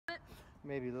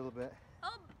Maybe a little bit.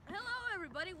 Oh, hello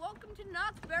everybody. Welcome to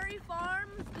Knott's Berry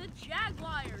Farms, the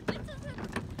Jaguar. This isn't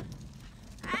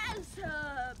as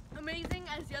amazing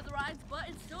as the other rides, but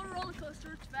it's still a roller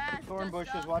coaster. It's fast. Thorn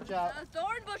bushes, watch out.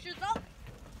 Thorn bushes, oh!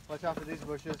 Watch out for these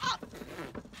bushes. Oh.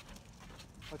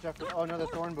 Watch out for, oh, another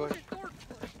thorn bush. Thorn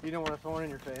bush. You don't want a thorn in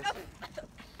your face.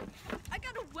 I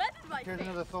got a web in my face. Here's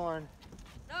another thorn.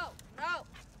 No, no.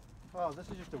 Oh, this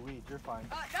is just a weed. You're fine.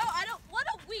 No, I don't want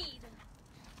a weed.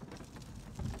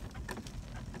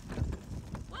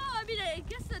 Well, I mean, I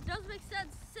guess that does make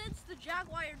sense since the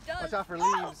Jaguar does. Watch out for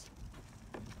leaves.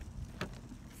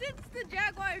 Since the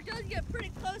Jaguar does get pretty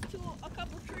close to a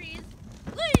couple trees.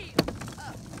 Leaves!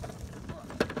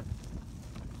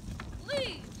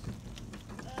 Leaves!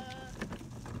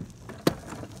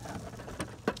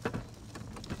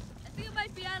 I think it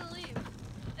might be out of leaves.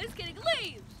 Just kidding,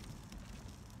 leaves!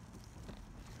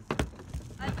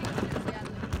 I think it's just out of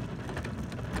leaves.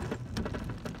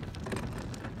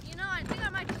 You know, I think I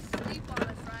might just sleep on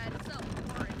this ride. It's so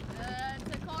boring.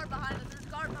 It's a car behind us. There's a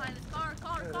car behind us. Car.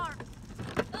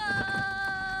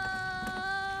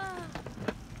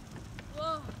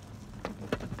 Whoa.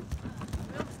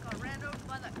 We almost got ran over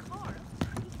by that car.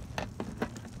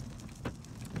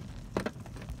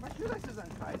 My shoelaces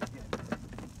untied again.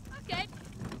 Okay.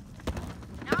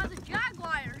 Now the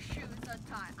Jaguar shoes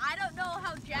untied. I don't know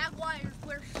how Jaguars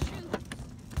wear shoes.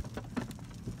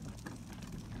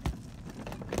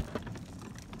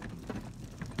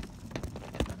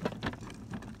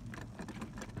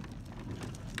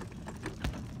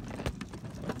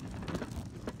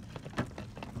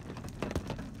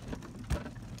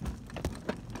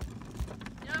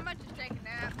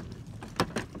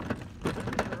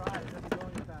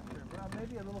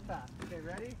 Maybe a little fast. Okay,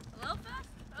 ready? A little fast?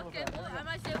 Okay, fast. well, I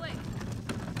might say wait.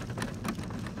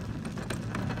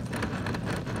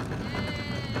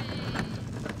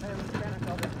 Hey, look, Santa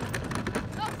fell down.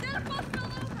 Oh, Santa Claus fell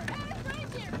over! And it's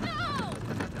reindeer! No!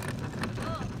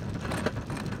 Oh.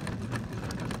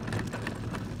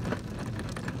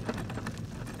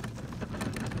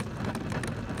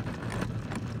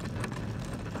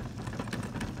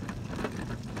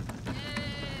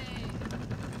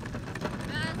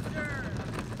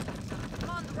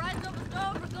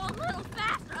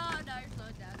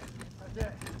 That's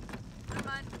it. Never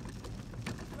mind.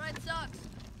 Ride sucks.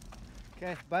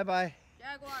 Okay, bye-bye.